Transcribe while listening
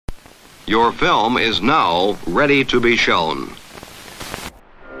Your film is now ready to be shown.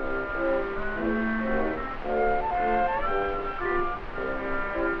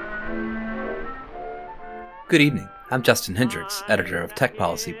 Good evening. I'm Justin Hendricks, editor of Tech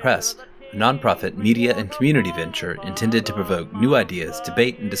Policy Press, a nonprofit media and community venture intended to provoke new ideas,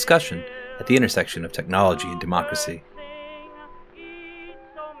 debate, and discussion at the intersection of technology and democracy.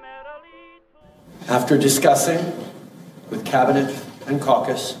 After discussing with Cabinet and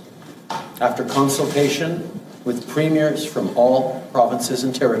Caucus, after consultation with premiers from all provinces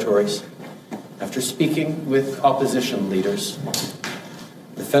and territories, after speaking with opposition leaders,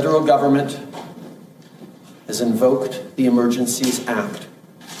 the federal government has invoked the Emergencies Act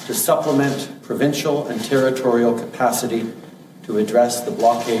to supplement provincial and territorial capacity to address the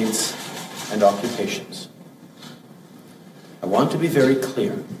blockades and occupations. I want to be very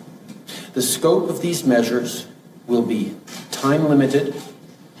clear. The scope of these measures will be time-limited,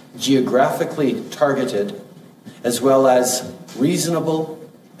 geographically targeted, as well as reasonable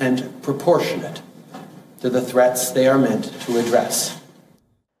and proportionate to the threats they are meant to address.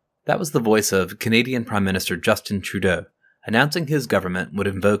 That was the voice of Canadian Prime Minister Justin Trudeau, announcing his government would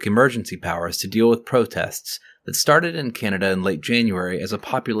invoke emergency powers to deal with protests that started in Canada in late January as a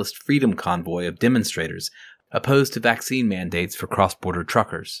populist freedom convoy of demonstrators opposed to vaccine mandates for cross-border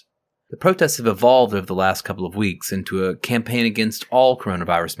truckers. The protests have evolved over the last couple of weeks into a campaign against all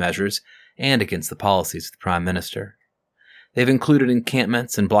coronavirus measures and against the policies of the Prime Minister. They've included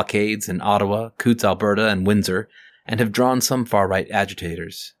encampments and blockades in Ottawa, Coutts, Alberta, and Windsor, and have drawn some far-right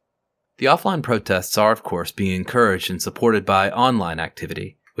agitators. The offline protests are, of course, being encouraged and supported by online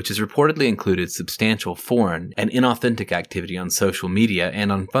activity, which has reportedly included substantial foreign and inauthentic activity on social media and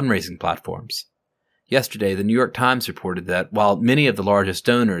on fundraising platforms. Yesterday, the New York Times reported that while many of the largest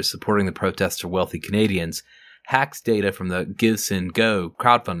donors supporting the protests are wealthy Canadians, Hack's data from the GiveSendGo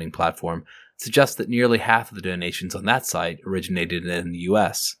crowdfunding platform suggests that nearly half of the donations on that site originated in the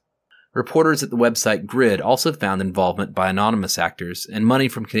U.S. Reporters at the website Grid also found involvement by anonymous actors and money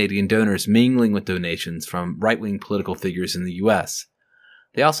from Canadian donors mingling with donations from right-wing political figures in the U.S.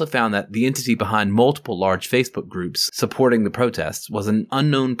 They also found that the entity behind multiple large Facebook groups supporting the protests was an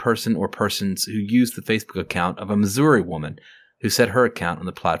unknown person or persons who used the Facebook account of a Missouri woman who said her account on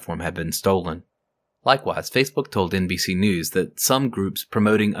the platform had been stolen. Likewise, Facebook told NBC News that some groups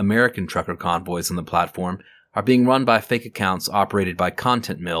promoting American trucker convoys on the platform are being run by fake accounts operated by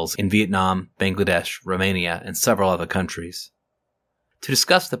content mills in Vietnam, Bangladesh, Romania, and several other countries. To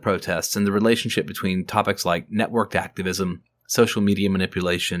discuss the protests and the relationship between topics like networked activism, social media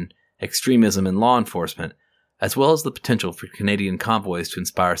manipulation, extremism, and law enforcement, as well as the potential for Canadian convoys to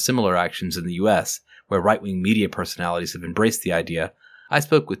inspire similar actions in the U.S., where right-wing media personalities have embraced the idea, I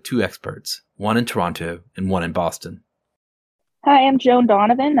spoke with two experts, one in Toronto and one in Boston. Hi, I'm Joan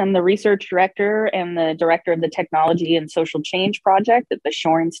Donovan. I'm the research director and the director of the Technology and Social Change Project at the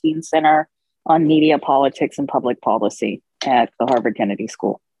Shorenstein Center on Media, Politics, and Public Policy at the Harvard Kennedy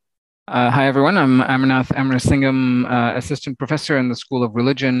School. Hi, everyone. I'm Amarnath Amarasingam, assistant professor in the School of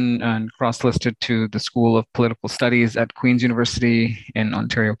Religion and cross-listed to the School of Political Studies at Queen's University in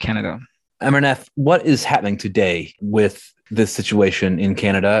Ontario, Canada. Amarnath, what is happening today with this situation in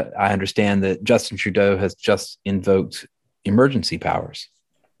Canada? I understand that Justin Trudeau has just invoked emergency powers.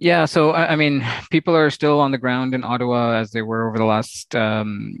 Yeah, so I mean, people are still on the ground in Ottawa as they were over the last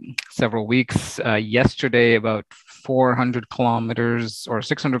several weeks. Yesterday, about 400 kilometers or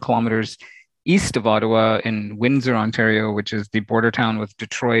 600 kilometers east of Ottawa in Windsor, Ontario, which is the border town with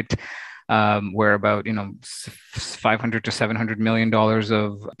Detroit, where about $500 to $700 million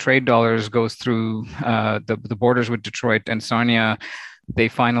of trade dollars goes through the borders with Detroit and Sarnia. They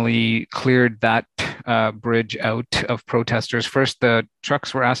finally cleared that bridge out of protesters. First, the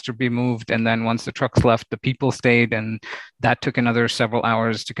trucks were asked to be moved, and then once the trucks left, the people stayed, and that took another several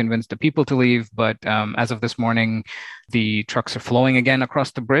hours to convince the people to leave. But as of this morning, the trucks are flowing again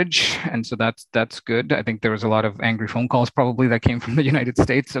across the bridge, and so that's good. I think there was a lot of angry phone calls probably that came from the United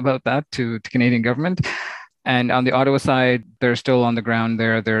States about that to Canadian government. And on the Ottawa side, they're still on the ground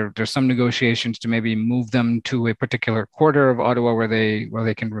there. There's some negotiations to maybe move them to a particular quarter of Ottawa where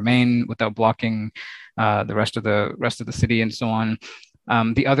they can remain without blocking the rest of the city and so on.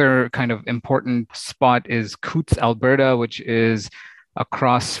 The other kind of important spot is Coutts, Alberta, which is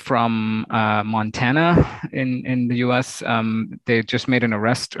across from Montana in the U.S. They just made an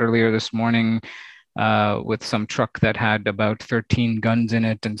arrest earlier this morning with some truck that had about 13 guns in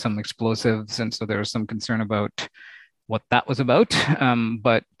it and some explosives. And so there was some concern about what that was about.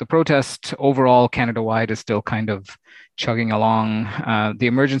 But the protest overall, Canada-wide, is still kind of chugging along. The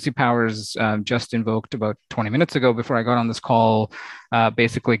emergency powers just invoked about 20 minutes ago before I got on this call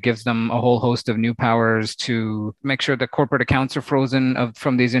basically gives them a whole host of new powers to make sure that corporate accounts are frozen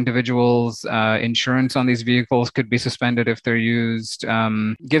from these individuals. Insurance on these vehicles could be suspended if they're used.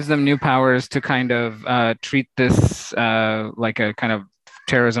 Gives them new powers to kind of treat this like a kind of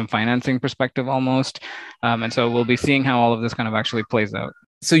terrorism financing perspective almost. And so we'll be seeing how all of this kind of actually plays out.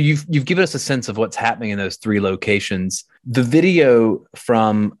 So you've given us a sense of what's happening in those three locations. The video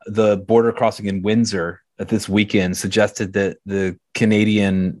from the border crossing in Windsor this weekend suggested that the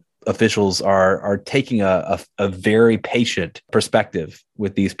Canadian officials are taking a very patient perspective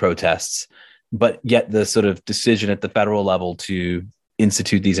with these protests, but yet the sort of decision at the federal level to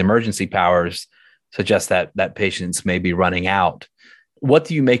institute these emergency powers suggests that that patience may be running out. What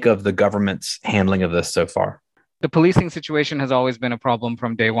do you make of the government's handling of this so far? The policing situation has always been a problem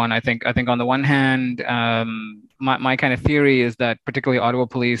from day one. I think on the one hand, my kind of theory is that particularly Ottawa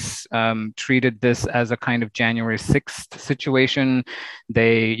police treated this as a kind of January 6th situation.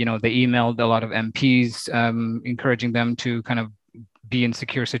 They emailed a lot of MPs encouraging them to kind of be in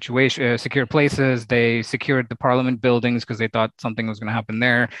secure places. They secured the Parliament buildings because they thought something was going to happen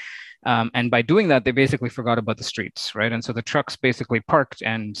there. And by doing that, they basically forgot about the streets, right? And so the trucks basically parked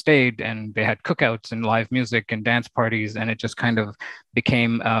and stayed, and they had cookouts and live music and dance parties, and it just kind of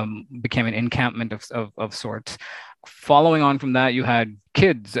became an encampment of sorts. Following on from that, you had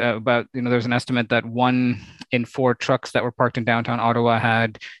kids. There's an estimate that 1 in 4 trucks that were parked in downtown Ottawa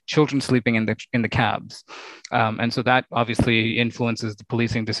had children sleeping in the cabs, and so that obviously influences the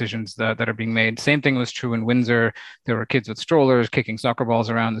policing decisions that are being made. Same thing was true in Windsor. There were kids with strollers kicking soccer balls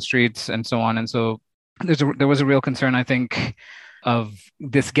around the streets, and so on. And so there was a real concern, I think, of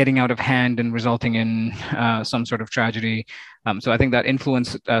this getting out of hand and resulting in some sort of tragedy. So I think that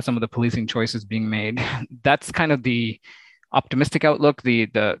influenced some of the policing choices being made. That's kind of the optimistic outlook.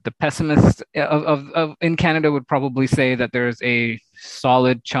 The pessimist of in Canada would probably say that there's a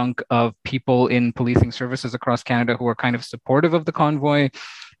solid chunk of people in policing services across Canada who are kind of supportive of the convoy,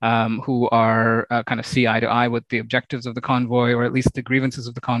 who are kind of see eye to eye with the objectives of the convoy, or at least the grievances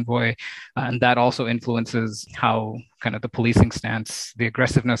of the convoy. And that also influences how kind of the policing stance, the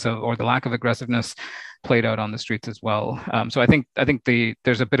aggressiveness or the lack of aggressiveness played out on the streets as well. So I think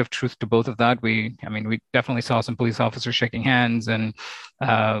there's a bit of truth to both of that. We definitely saw some police officers shaking hands, and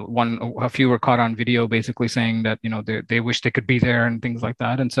a few were caught on video basically saying that, they wish they could be there and things like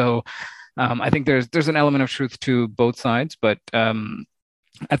that. And so I think there's an element of truth to both sides, but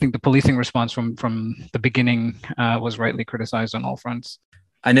I think the policing response from the beginning was rightly criticized on all fronts.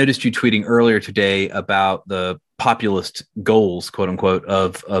 I noticed you tweeting earlier today about the populist goals, quote unquote,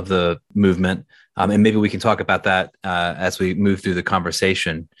 of the movement. And maybe we can talk about that as we move through the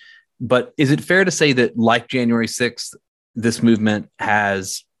conversation. But is it fair to say that, like January 6th, this movement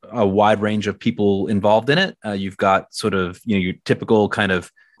has a wide range of people involved in it? You've got sort of, your typical kind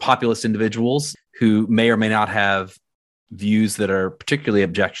of populist individuals who may or may not have views that are particularly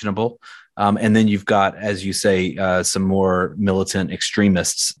objectionable. And then you've got, as you say, some more militant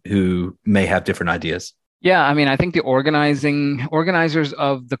extremists who may have different ideas. Yeah, I think the organizers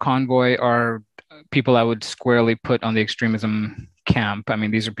of the convoy are people I would squarely put on the extremism camp.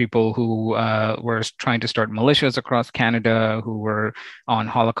 These are people who were trying to start militias across Canada, who were on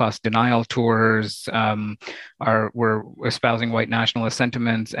Holocaust denial tours, were espousing white nationalist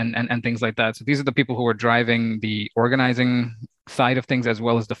sentiments and things like that. So these are the people who are driving the organizing side of things as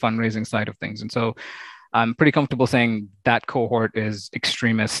well as the fundraising side of things. And so I'm pretty comfortable saying that cohort is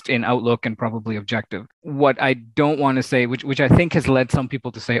extremist in outlook and probably objective. What I don't want to say, which I think has led some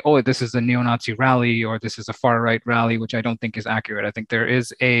people to say, oh, this is a neo-Nazi rally or this is a far-right rally, which I don't think is accurate. I think there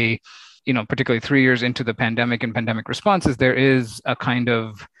is particularly 3 years into the pandemic and pandemic responses, there is a kind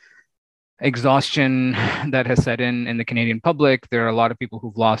of exhaustion that has set in the Canadian public. There are a lot of people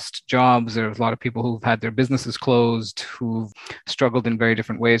who've lost jobs. There's a lot of people who've had their businesses closed, who've struggled in very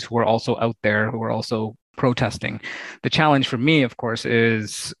different ways, who are also out there, who are also protesting. The challenge for me, of course,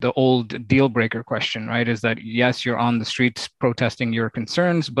 is the old deal breaker question, right? Is that, yes, you're on the streets protesting your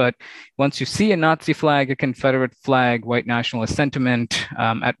concerns, but once you see a Nazi flag, a Confederate flag, white nationalist sentiment,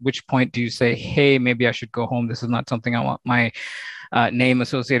 at which point do you say, hey, maybe I should go home? This is not something I want my name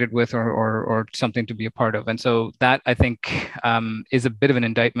associated with or something to be a part of. And so that, I think, is a bit of an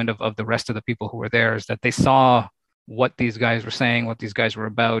indictment of the rest of the people who were there, is that they saw what these guys were saying, what these guys were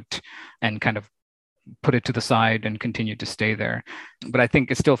about, and kind of put it to the side and continued to stay there. But I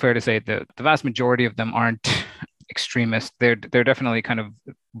think it's still fair to say that the vast majority of them aren't extremists. They're definitely kind of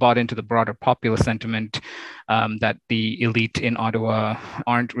bought into the broader populist sentiment, that the elite in Ottawa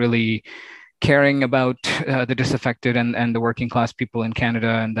aren't really caring about the disaffected and the working class people in Canada,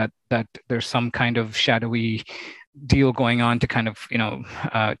 and that there's some kind of shadowy deal going on to kind of,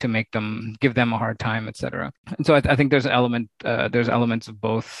 to give them a hard time, etc. And so I think there's elements of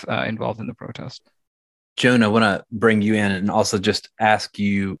both involved in the protest. Joan, I want to bring you in and also just ask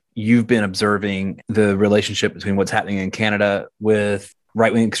you, you've been observing the relationship between what's happening in Canada with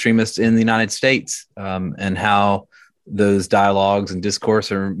right-wing extremists in the United States, and how those dialogues and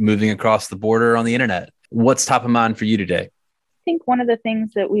discourse are moving across the border on the internet. What's top of mind for you today? I think one of the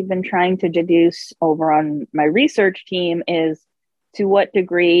things that we've been trying to deduce over on my research team is to what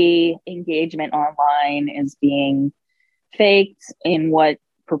degree engagement online is being faked, in what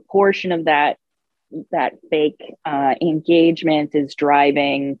proportion of that fake engagement is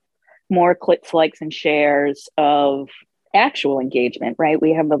driving more clicks, likes, and shares of actual engagement, right?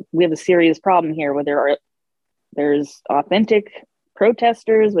 We have a serious problem here where there's authentic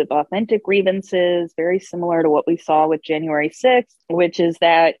protesters with authentic grievances, very similar to what we saw with January 6th, which is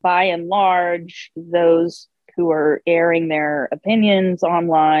that by and large, those who are airing their opinions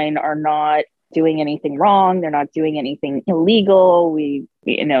online are not doing anything wrong. They're not doing anything illegal.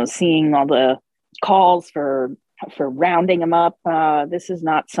 Seeing all the calls for rounding them up. This is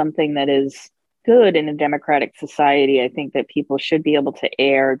not something that is good in a democratic society. I think that people should be able to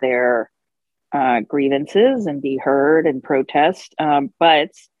air their grievances and be heard and protest. But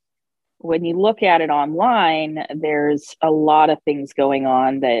when you look at it online, there's a lot of things going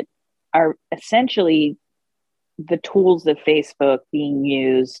on that are essentially the tools of Facebook being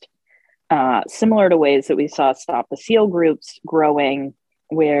used, similar to ways that we saw Stop the Seal groups growing,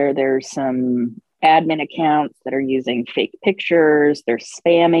 where there's some admin accounts that are using fake pictures, they're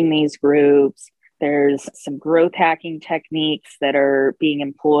spamming these groups. There's some growth hacking techniques that are being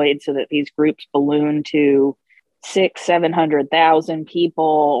employed so that these groups balloon to 600,000-700,000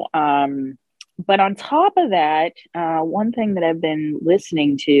 people. But on top of that, one thing that I've been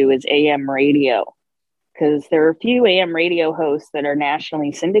listening to is AM radio, because there are a few AM radio hosts that are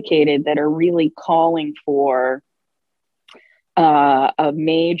nationally syndicated that are really calling for a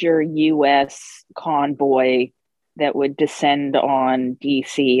major U.S. convoy that would descend on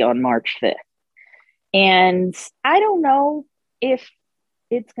D.C. on March 5th. And I don't know if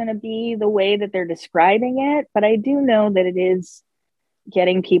it's going to be the way that they're describing it, but I do know that it is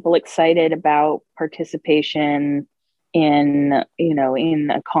getting people excited about participation in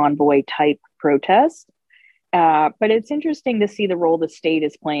a convoy type protest. But it's interesting to see the role the state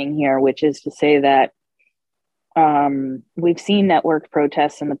is playing here, which is to say that we've seen networked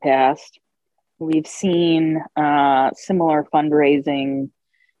protests in the past. We've seen similar fundraising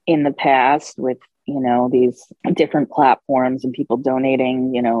in the past with, these different platforms and people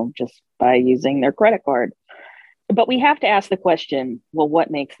donating, just by using their credit card. But we have to ask the question, well, what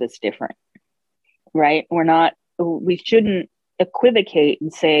makes this different, right? We shouldn't equivocate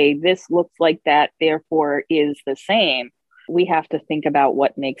and say this looks like that, therefore is the same. We have to think about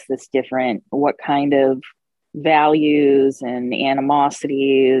what makes this different, what kind of values and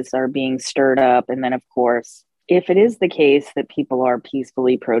animosities are being stirred up. And then, of course, if it is the case that people are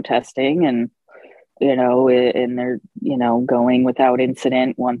peacefully protesting and they're, going without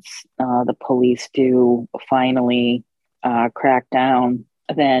incident once the police do finally crack down,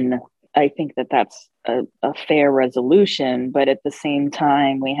 then I think that that's a fair resolution. But at the same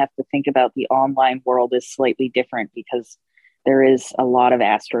time, we have to think about the online world is slightly different, because there is a lot of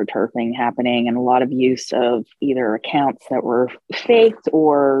astroturfing happening and a lot of use of either accounts that were faked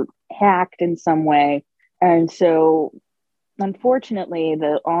or hacked in some way. And so, unfortunately,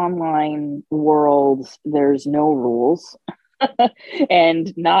 the online world, there's no rules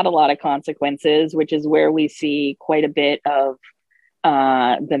and not a lot of consequences, which is where we see quite a bit of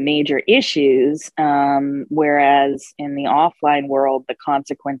the major issues. Whereas in the offline world, the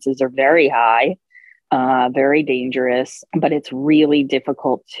consequences are very high, very dangerous, but it's really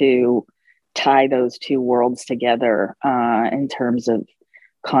difficult to tie those two worlds together in terms of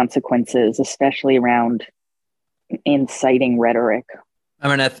consequences, especially around inciting rhetoric.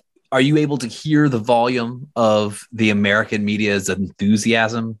 Amarnath, are you able to hear the volume of the American media's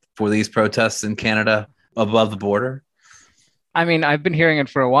enthusiasm for these protests in Canada above the border? I mean, I've been hearing it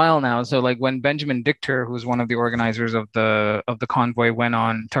for a while now. So, like, when Benjamin Dichter, who's one of the organizers of the convoy, went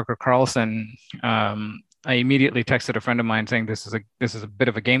on Tucker Carlson, I immediately texted a friend of mine saying this is a bit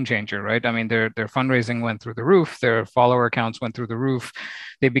of a game changer, right? I mean, their fundraising went through the roof, their follower accounts went through the roof.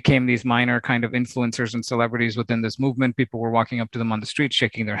 They became these minor kind of influencers and celebrities within this movement. People were walking up to them on the street,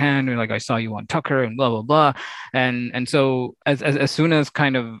 shaking their hand, and like, I saw you on Tucker, and blah blah blah. And so as soon as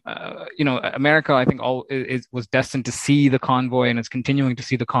kind of America, I think all is was destined to see the convoy, and it's continuing to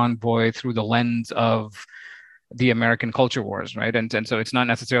see the convoy through the lens of the American culture wars, right? And so it's not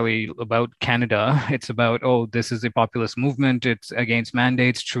necessarily about Canada. It's about, oh, this is a populist movement. It's against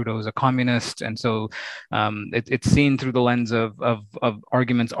mandates. Trudeau's a communist, and so it's seen through the lens of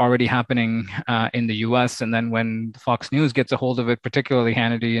arguments already happening in the U.S. And then when Fox News gets a hold of it, particularly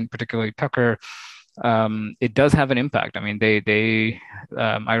Hannity and particularly Tucker, it does have an impact. I mean,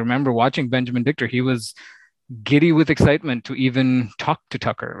 I remember watching Benjamin Dichter. He was giddy with excitement to even talk to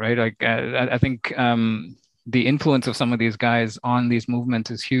Tucker, right? Like I think the influence of some of these guys on these movements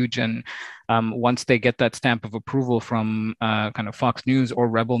is huge. And once they get that stamp of approval from kind of Fox News or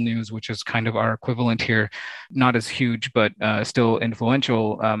Rebel News, which is kind of our equivalent here, not as huge, but still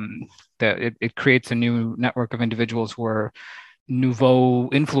influential, that it creates a new network of individuals who are nouveau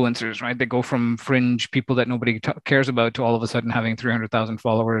influencers, right? They go from fringe people that nobody cares about to all of a sudden having 300,000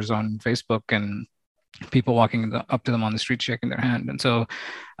 followers on Facebook and people walking up to them on the street shaking their hand. And so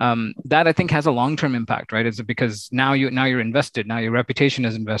that I think has a long-term impact, right? Is it because now you're invested, now your reputation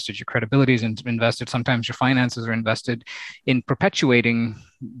is invested, your credibility is invested, sometimes your finances are invested in perpetuating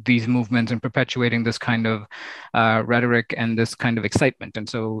these movements and perpetuating this kind of rhetoric and this kind of excitement. And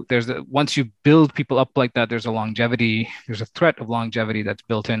so once you build people up like that, there's a threat of longevity that's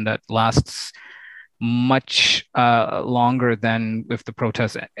built in that lasts much longer than if the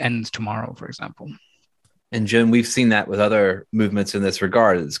protest ends tomorrow, for example. And Jim, we've seen that with other movements in this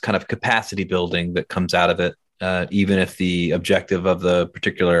regard. It's kind of capacity building that comes out of it, even if the objective of the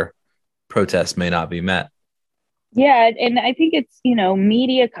particular protest may not be met. Yeah, and I think it's,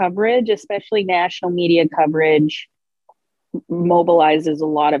 media coverage, especially national media coverage, mobilizes a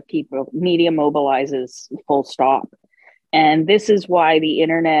lot of people. Media mobilizes, full stop. And this is why the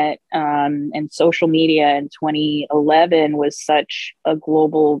internet and social media in 2011 was such a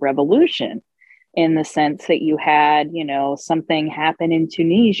global revolution, in the sense that you had, something happen in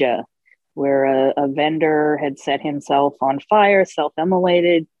Tunisia where a vendor had set himself on fire,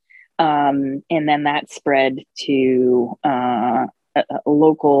 self-immolated, and then that spread to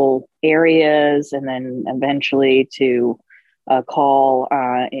local areas, and then eventually to a call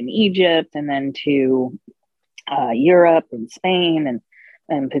in Egypt, and then to Europe and Spain, and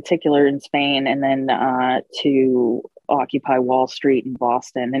in particular in Spain, and then to Occupy Wall Street in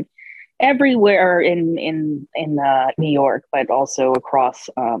Boston, and everywhere in New York, but also across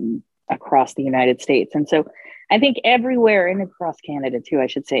the United States. And so I think everywhere, and across Canada too, I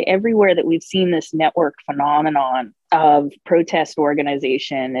should say, everywhere that we've seen this network phenomenon of protest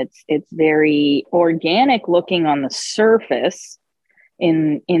organization, it's very organic looking on the surface,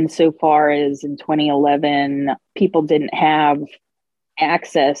 insofar as in 2011, people didn't have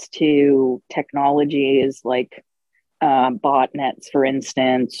access to technologies like botnets, for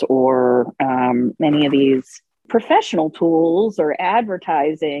instance, or many of these professional tools or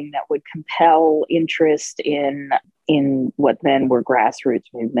advertising that would compel interest in what then were grassroots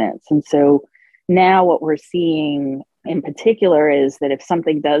movements. And so now what we're seeing in particular is that if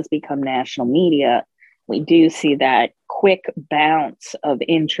something does become national media, we do see that quick bounce of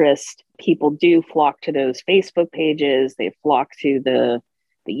interest. People do flock to those Facebook pages. They flock to the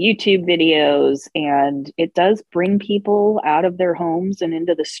YouTube videos, and it does bring people out of their homes and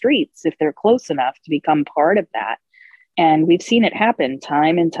into the streets if they're close enough to become part of that. And we've seen it happen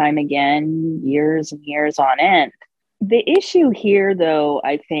time and time again, years and years on end. The issue here, though,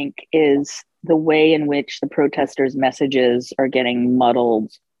 I think, is the way in which the protesters' messages are getting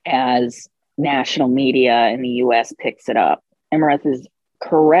muddled as national media in the US picks it up. Amarath is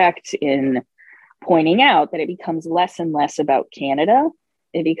correct in pointing out that it becomes less and less about Canada.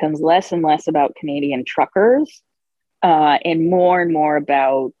 It becomes less and less about Canadian truckers, and more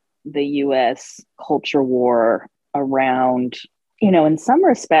about the US culture war around, in some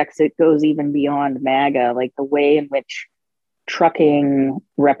respects, it goes even beyond MAGA, like the way in which trucking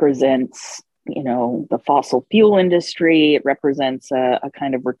represents, the fossil fuel industry. It represents a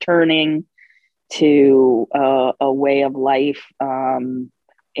kind of returning to a way of life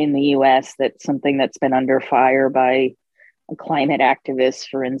in the US that's something that's been under fire by climate activists,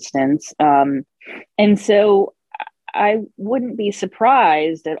 for instance. And so I wouldn't be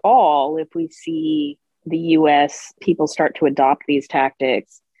surprised at all if we see the US people start to adopt these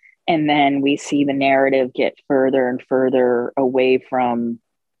tactics, and then we see the narrative get further and further away from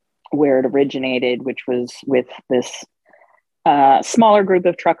where it originated, which was with this smaller group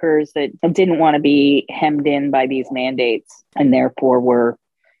of truckers that didn't want to be hemmed in by these mandates, and therefore were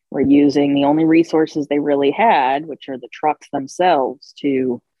using the only resources they really had, which are the trucks themselves,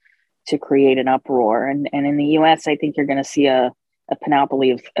 to create an uproar. And in the US, I think you're going to see a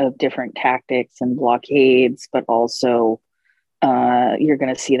panoply of different tactics and blockades, but also you're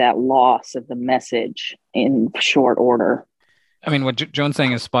going to see that loss of the message in short order. I mean, what Joan's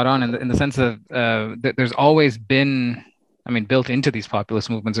saying is spot on in the sense of there's always been, I mean, built into these populist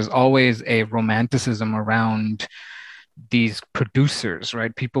movements, there's always a romanticism around these producers,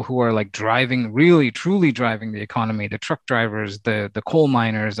 right? People who are like driving, really, truly driving the economy, the truck drivers, the coal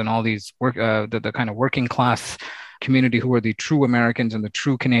miners, and all these the kind of working class community who are the true Americans and the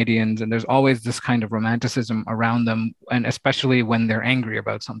true Canadians. And there's always this kind of romanticism around them, and especially when they're angry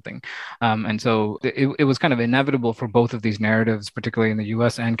about something. And so it was kind of inevitable for both of these narratives, particularly in the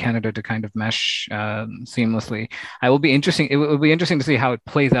US and Canada, to kind of mesh seamlessly. It will be interesting to see how it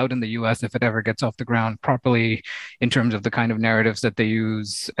plays out in the US if it ever gets off the ground properly in terms of the kind of narratives that they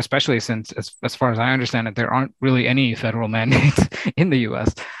use, especially since, as far as I understand it, there aren't really any federal mandates in the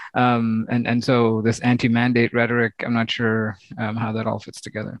US. And so this anti-mandate rhetoric, I'm not sure how that all fits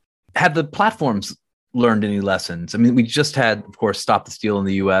together. Have the platforms learned any lessons? I mean, we just had, of course, Stop the Steal in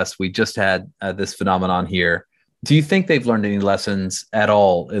the US. We just had this phenomenon here. Do you think they've learned any lessons at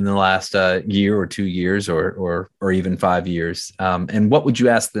all in the last year or 2 years or even 5 years? And what would you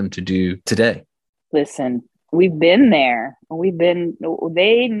ask them to do today? Listen, we've been there.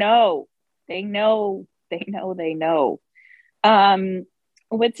 They know.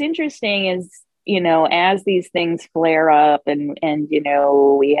 What's interesting is, as these things flare up and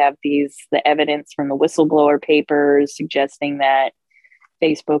we have the evidence from the whistleblower papers suggesting that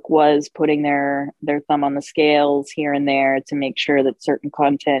Facebook was putting their thumb on the scales here and there to make sure that certain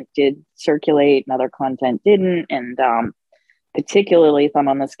content did circulate and other content didn't, and particularly thumb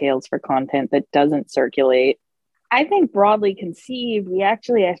on the scales for content that doesn't circulate. I think broadly conceived, we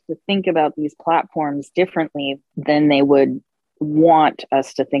actually have to think about these platforms differently than they would want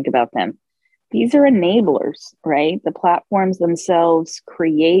us to think about them. These are enablers, right? The platforms themselves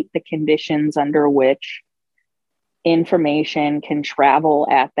create the conditions under which information can travel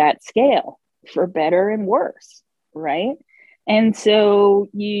at that scale, for better and worse, right? And so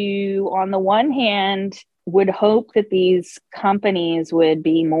you, on the one hand, would hope that these companies would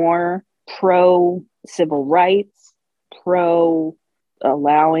be more pro civil rights, pro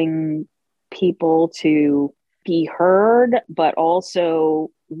allowing people to be heard, but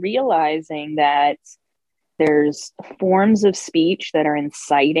also realizing that there's forms of speech that are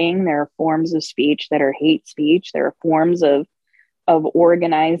inciting, there are forms of speech that are hate speech, there are forms of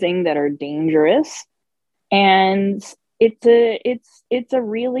organizing that are dangerous. And it's a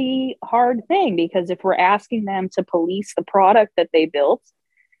really hard thing, because if we're asking them to police the product that they built,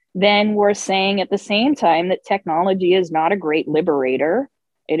 then we're saying at the same time that technology is not a great liberator.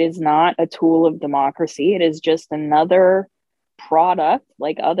 It is not a tool of democracy. It is just another product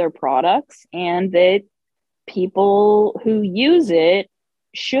like other products, and that people who use it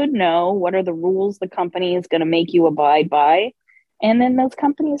should know what are the rules the company is going to make you abide by, and then those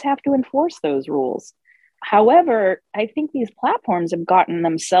companies have to enforce those rules. However, I think these platforms have gotten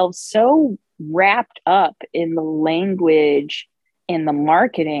themselves so wrapped up in the language, in the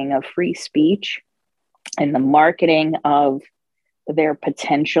marketing of free speech, and the marketing of their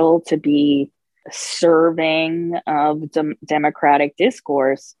potential to be serving of democratic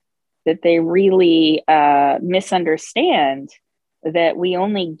discourse, that they really misunderstand that we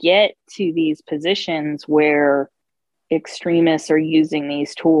only get to these positions where extremists are using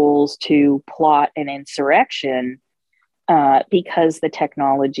these tools to plot an insurrection because the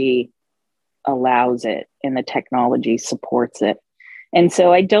technology allows it and the technology supports it. And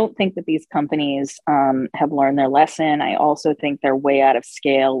so I don't think that these companies have learned their lesson. I also think they're way out of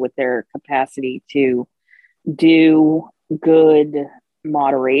scale with their capacity to do good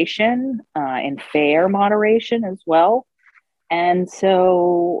moderation and fair moderation as well. And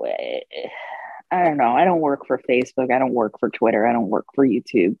so I don't know. I don't work for Facebook. I don't work for Twitter. I don't work for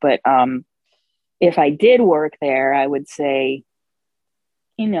YouTube. But if I did work there, I would say,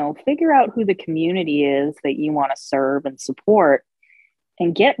 figure out who the community is that you want to serve and support,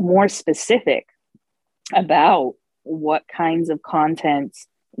 and get more specific about what kinds of content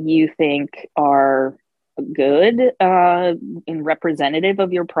you think are good and representative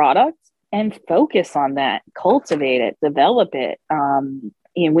of your product, and focus on that, cultivate it, develop it.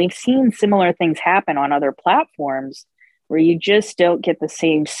 We've seen similar things happen on other platforms where you just don't get the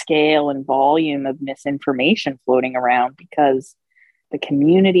same scale and volume of misinformation floating around because the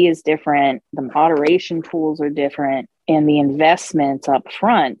community is different, the moderation tools are different, and the investment up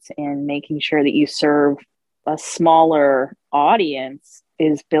front in making sure that you serve a smaller audience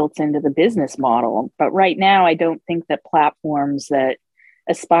is built into the business model. But right now, I don't think that platforms that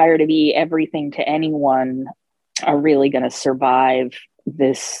aspire to be everything to anyone are really going to survive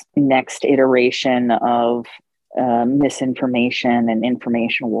this next iteration of misinformation and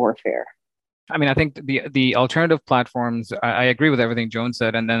information warfare. I mean, I think the alternative platforms, I agree with everything Joan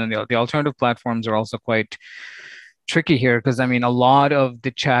said. And then the alternative platforms are also quite tricky here because, I mean, a lot of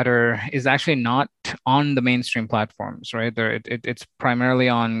the chatter is actually not on the mainstream platforms, right? It's primarily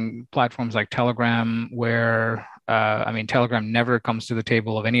on platforms like Telegram, where I mean, Telegram never comes to the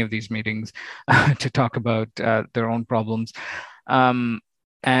table of any of these meetings to talk about their own problems.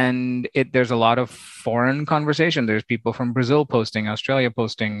 And there's a lot of foreign conversation. There's people from Brazil posting, Australia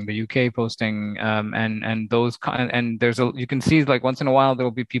posting, the UK posting, and those and you can see like once in a while there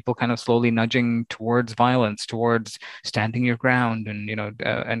will be people kind of slowly nudging towards violence, towards standing your ground, and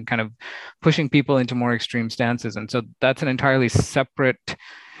and kind of pushing people into more extreme stances. And so that's an entirely separate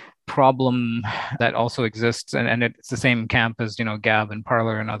problem that also exists, and it's the same camp as Gab and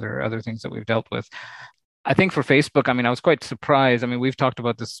Parler and other things that we've dealt with. I think for Facebook, I mean, I was quite surprised. I mean, we've talked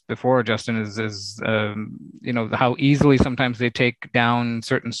about this before, Justin, is how easily sometimes they take down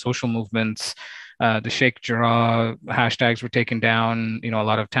certain social movements. The Sheikh Jarrah hashtags were taken down. A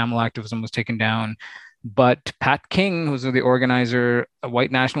lot of Tamil activism was taken down. But Pat King, who's the organizer, a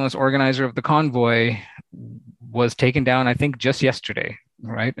white nationalist organizer of the convoy, was taken down, I think, just yesterday,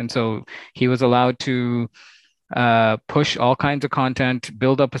 right? And so he was allowed to push all kinds of content,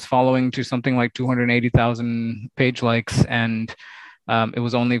 build up his following to something like 280,000 page likes, and it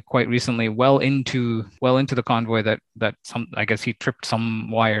was only quite recently, well into the convoy, that I guess he tripped some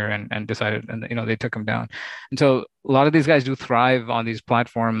wire and decided, and they took him down. And so a lot of these guys do thrive on these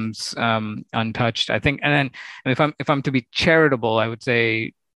platforms untouched, I think. And then if I'm to be charitable, I would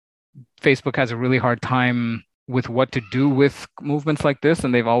say Facebook has a really hard time with what to do with movements like this,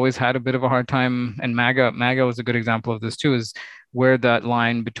 and they've always had a bit of a hard time. And MAGA was a good example of this too, is where that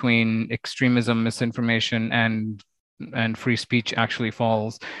line between extremism, misinformation, and free speech actually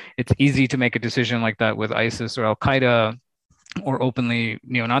falls. It's easy to make a decision like that with ISIS or Al Qaeda or openly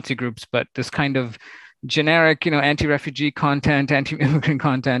neo-Nazi groups, but this kind of generic, anti-refugee content, anti-immigrant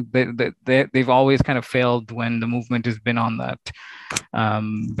content, they've always kind of failed when the movement has been on that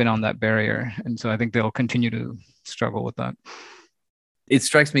barrier. And so I think they'll continue to struggle with that. It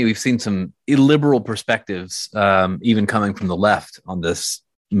strikes me we've seen some illiberal perspectives, even coming from the left on this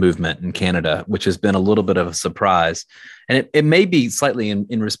movement in Canada, which has been a little bit of a surprise. And it may be slightly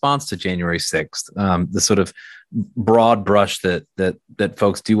in response to January 6th, the sort of broad brush that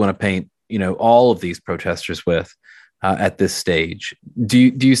folks do want to paint all of these protesters with at this stage. Do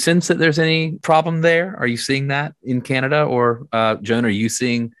you sense that there's any problem there? Are you seeing that in Canada, or Joan, are you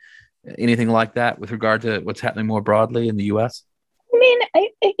seeing anything like that with regard to what's happening more broadly in the U.S.? I mean,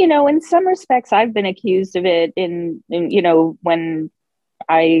 in some respects, I've been accused of it in when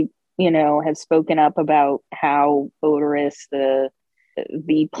I have spoken up about how odorous the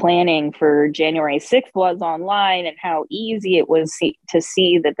planning for January 6th was online, and how easy it was to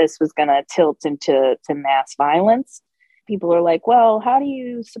see that this was going to tilt into mass violence. People are like, well, how do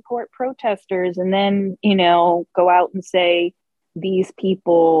you support protesters and then, go out and say these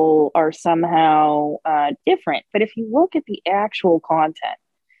people are somehow different? But if you look at the actual content,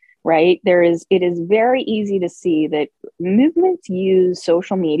 right, it is very easy to see that movements use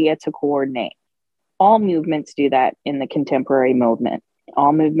social media to coordinate. All movements do that in the contemporary movement.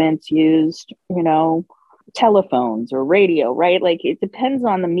 All movements used, telephones or radio, right? Like, it depends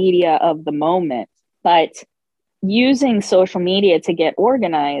on the media of the moment. But using social media to get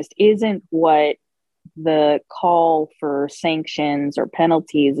organized isn't what the call for sanctions or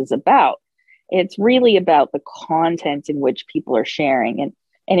penalties is about. It's really about the content in which people are sharing.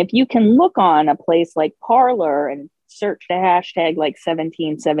 And if you can look on a place like Parler and search the hashtag like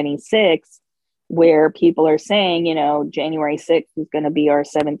 1776, where people are saying, January 6th is going to be our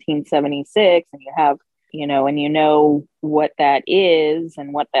 1776, and you have, and what that is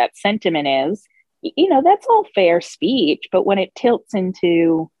and what that sentiment is, that's all fair speech. But when it tilts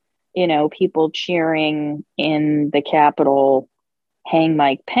into, people cheering in the Capitol, hang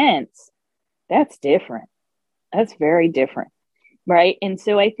Mike Pence, that's different. That's very different. Right. And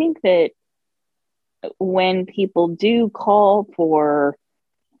so I think that when people do call for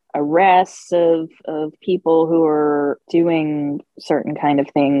arrests of people who are doing certain kind of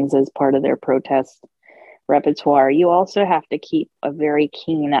things as part of their protest repertoire, you also have to keep a very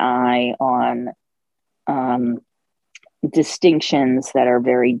keen eye on distinctions that are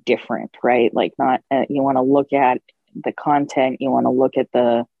very different, right? Like not you want to look at the content, you want to look at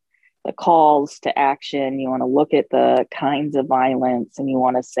the calls to action, you want to look at the kinds of violence, and you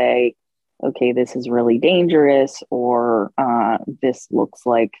want to say, okay, this is really dangerous, or this looks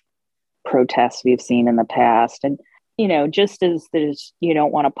like protests we've seen in the past. And just as there's, you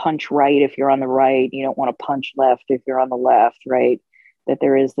don't want to punch right if you're on the right, you don't want to punch left if you're on the left, right? That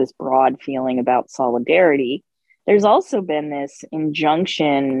there is this broad feeling about solidarity. There's also been this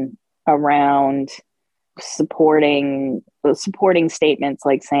injunction around supporting statements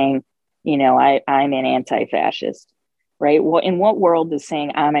like saying, I'm an anti-fascist, right? In what world does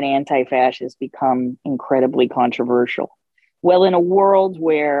saying I'm an anti-fascist become incredibly controversial? Well, in a world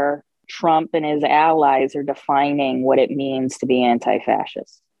where Trump and his allies are defining what it means to be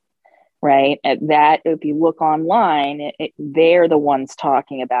anti-fascist, right? That if you look online, they're the ones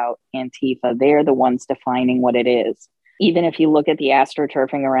talking about Antifa. They're the ones defining what it is. Even if you look at the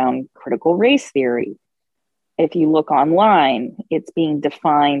astroturfing around critical race theory, if you look online, it's being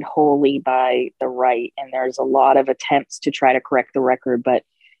defined wholly by the right. And there's a lot of attempts to try to correct the record, but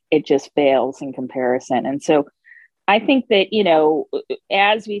it just fails in comparison. And so I think that,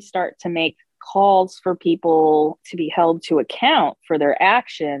 as we start to make calls for people to be held to account for their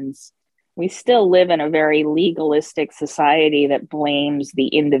actions, we still live in a very legalistic society that blames the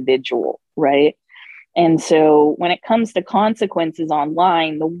individual, right? And so when it comes to consequences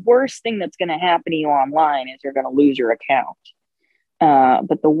online, the worst thing that's going to happen to you online is you're going to lose your account.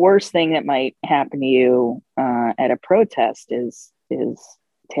 But the worst thing that might happen to you at a protest is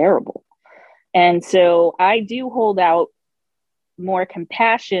terrible. And so I do hold out more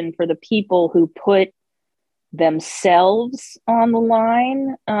compassion for the people who put themselves on the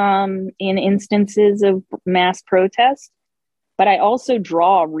line in instances of mass protest. But I also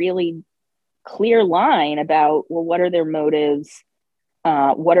draw a really clear line about, well, what are their motives?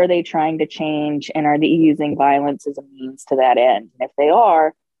 What are they trying to change? And are they using violence as a means to that end? And if they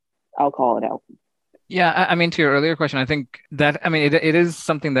are, I'll call it out. Yeah, I mean, to your earlier question, I think that, it is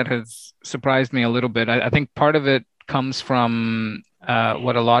something that has surprised me a little bit. I think part of it comes from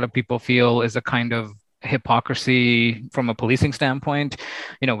what a lot of people feel is a kind of hypocrisy from a policing standpoint.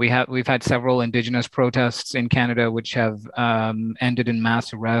 We've had several Indigenous protests in Canada which have ended in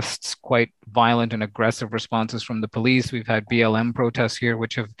mass arrests, quite violent and aggressive responses from the police. We've had BLM protests here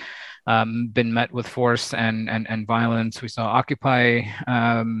which have been met with force and violence. We saw Occupy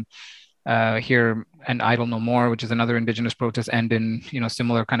here, and Idle No More, which is another Indigenous protest, end in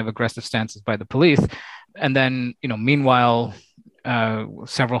similar kind of aggressive stances by the police. And then meanwhile,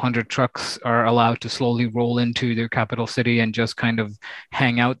 several hundred trucks are allowed to slowly roll into their capital city and just kind of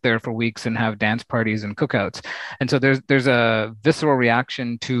hang out there for weeks and have dance parties and cookouts. And so there's a visceral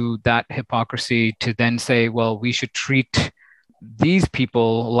reaction to that hypocrisy to then say, well, we should treat these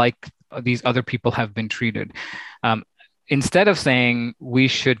people like these other people have been treated. Instead of saying we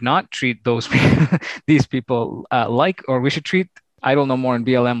should not treat these people or we should treat Idle No More and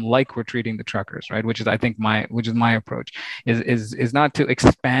BLM like we're treating the truckers, right? Which is, I think, my approach is not to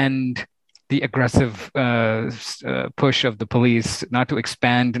expand the aggressive push of the police, not to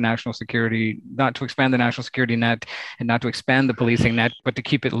expand the national security net, and not to expand the policing net, but to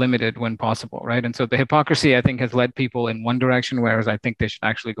keep it limited when possible, right? And so the hypocrisy, I think, has led people in one direction, whereas I think they should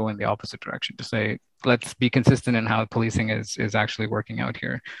actually go in the opposite direction to say, let's be consistent in how policing is actually working out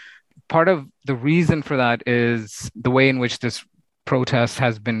here. Part of the reason for that is the way in which this protest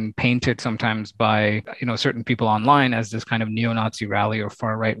has been painted sometimes by certain people online as this kind of neo-Nazi rally or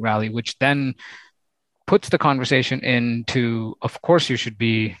far-right rally, which then puts the conversation into, of course you should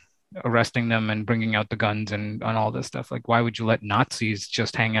be arresting them and bringing out the guns and all this stuff. Like, why would you let Nazis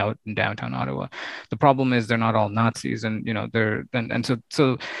just hang out in downtown Ottawa? The problem is they're not all Nazis, and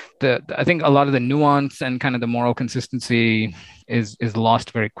so I think a lot of the nuance and kind of the moral consistency is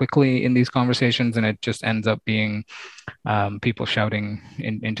lost very quickly in these conversations, and it just ends up being people shouting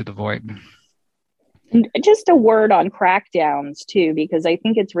into the void. And just a word on crackdowns too, because I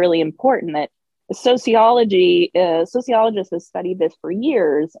think it's really important that sociologists have studied this for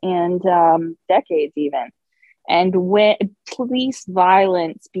years and decades even. And when police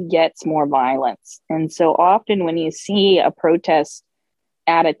violence begets more violence. And so often when you see a protest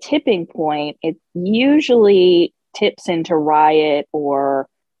at a tipping point, it usually tips into riot or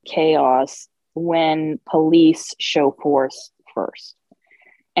chaos when police show force first.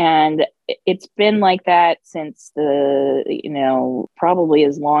 And it's been like that since probably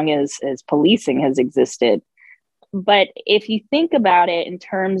as long as policing has existed. But if you think about it in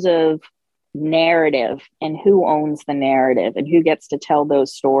terms of narrative and who owns the narrative and who gets to tell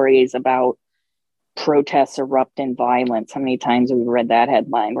those stories about protests erupt in violence. How many times have we read that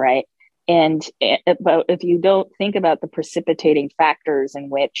headline, right? And but if you don't think about the precipitating factors in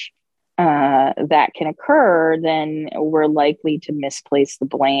which that can occur, then we're likely to misplace the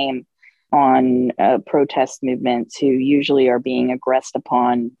blame on protest movements who usually are being aggressed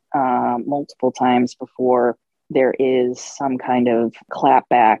upon multiple times before there is some kind of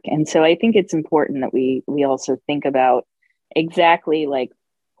clapback. And so I think it's important that we also think about exactly like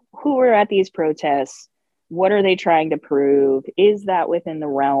who are at these protests, what are they trying to prove? Is that within the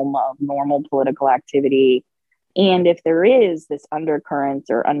realm of normal political activity? And if there is this undercurrent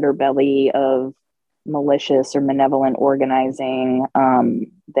or underbelly of malicious or malevolent organizing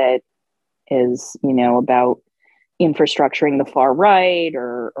that is, about infrastructuring the far right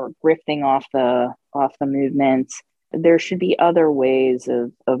or grifting off the movement, there should be other ways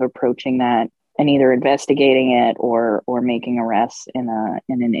of approaching that and either investigating it or making arrests in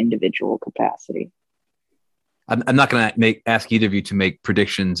an individual capacity. I'm not going to ask either of you to make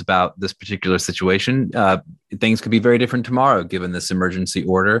predictions about this particular situation. Things could be very different tomorrow, given this emergency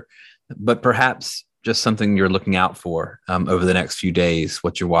order, but perhaps just something you're looking out for over the next few days,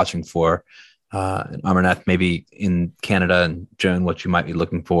 what you're watching for. Amarnath, maybe in Canada, and Joan, what you might be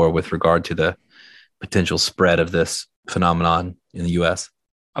looking for with regard to the potential spread of this phenomenon in the U.S.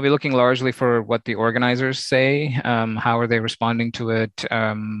 I'll be looking largely for what the organizers say. How are they responding to it?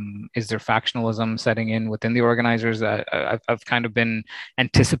 Is there factionalism setting in within the organizers? I've kind of been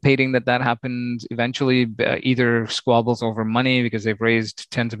anticipating that happens eventually, either squabbles over money because they've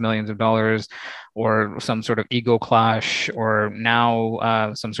raised tens of millions of dollars, or some sort of ego clash, or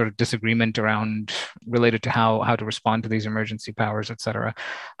now some sort of disagreement related to how to respond to these emergency powers, et cetera.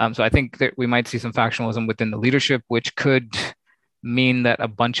 So I think that we might see some factionalism within the leadership, which could mean that a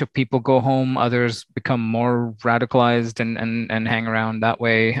bunch of people go home, others become more radicalized and hang around that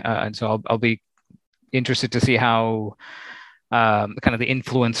way. And so I'll be interested to see how kind of the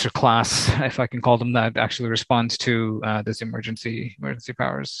influencer class, if I can call them that, actually responds to this emergency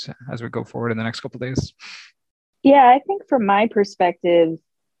powers as we go forward in the next couple of days. Yeah, I think from my perspective,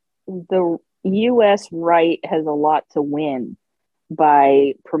 the U.S. right has a lot to win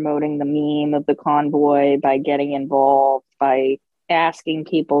by promoting the meme of the convoy, by getting involved, by asking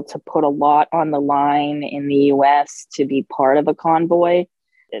people to put a lot on the line in the US to be part of a convoy.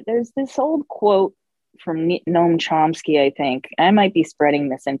 There's this old quote from Noam Chomsky, I think. I might be spreading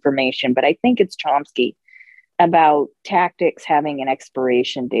misinformation, but I think it's Chomsky, about tactics having an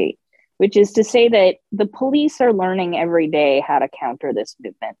expiration date, which is to say that the police are learning every day how to counter this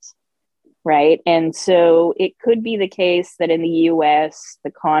movement, right? And so it could be the case that in the US,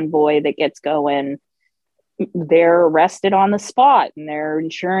 the convoy that gets going, they're arrested on the spot and their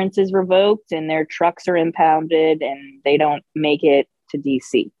insurance is revoked and their trucks are impounded and they don't make it to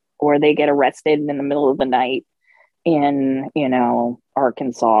DC, or they get arrested in the middle of the night in,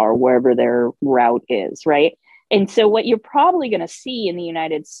 Arkansas or wherever their route is, right? And so what you're probably going to see in the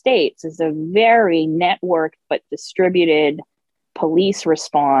United States is a very networked but distributed police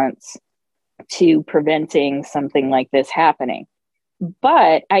response to preventing something like this happening.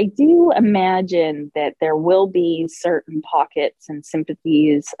 But I do imagine that there will be certain pockets and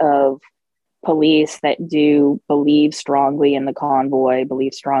sympathies of police that do believe strongly in the convoy,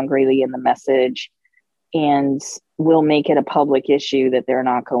 believe strongly in the message, and will make it a public issue that they're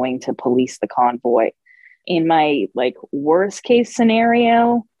not going to police the convoy. In my worst case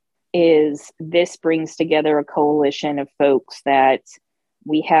scenario is this brings together a coalition of folks that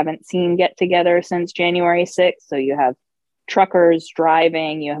we haven't seen get together since January 6th. So you have truckers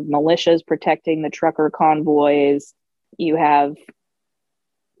driving, you have militias protecting the trucker convoys, you have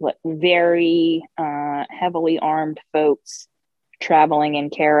very heavily armed folks traveling in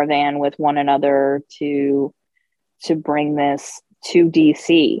caravan with one another to bring this to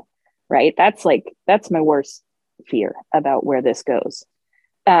DC, right? That's my worst fear about where this goes.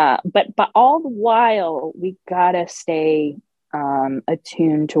 But all the while, we gotta stay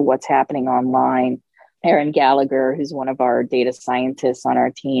attuned to what's happening online. Aaron Gallagher, who's one of our data scientists on our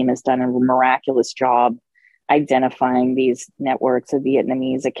team, has done a miraculous job identifying these networks of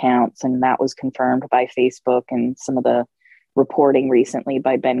Vietnamese accounts. And that was confirmed by Facebook and some of the reporting recently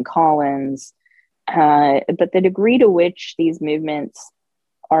by Ben Collins. But the degree to which these movements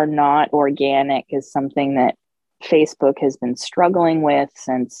are not organic is something that Facebook has been struggling with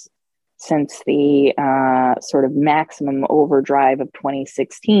since the sort of maximum overdrive of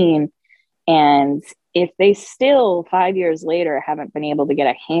 2016. And if they still 5 years later haven't been able to get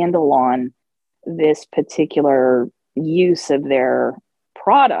a handle on this particular use of their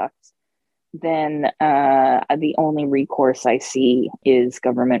product, then the only recourse I see is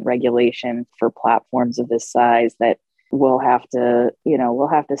government regulation for platforms of this size. That we'll have to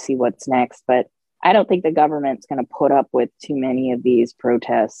see what's next. But I don't think the government's going to put up with too many of these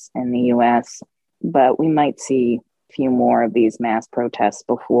protests in the US, but we might see a few more of these mass protests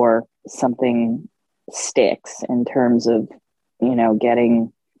before something sticks in terms of,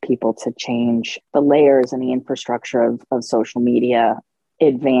 getting people to change the layers and the infrastructure of social media,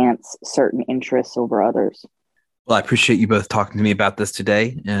 advance certain interests over others. Well, I appreciate you both talking to me about this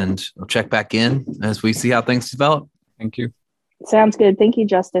today, and I'll check back in as we see how things develop. Thank you. Sounds good. Thank you,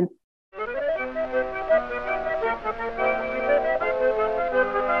 Justin.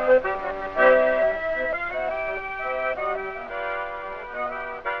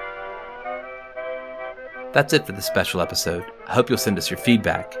 That's it for this special episode. I hope you'll send us your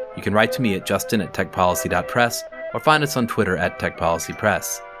feedback. You can write to me at justin@techpolicy.press or find us on Twitter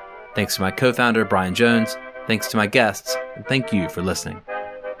 @techpolicypress. Thanks to my co-founder, Brian Jones. Thanks to my guests, and thank you for listening.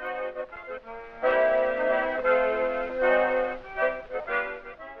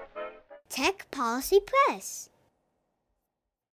 Tech Policy Press.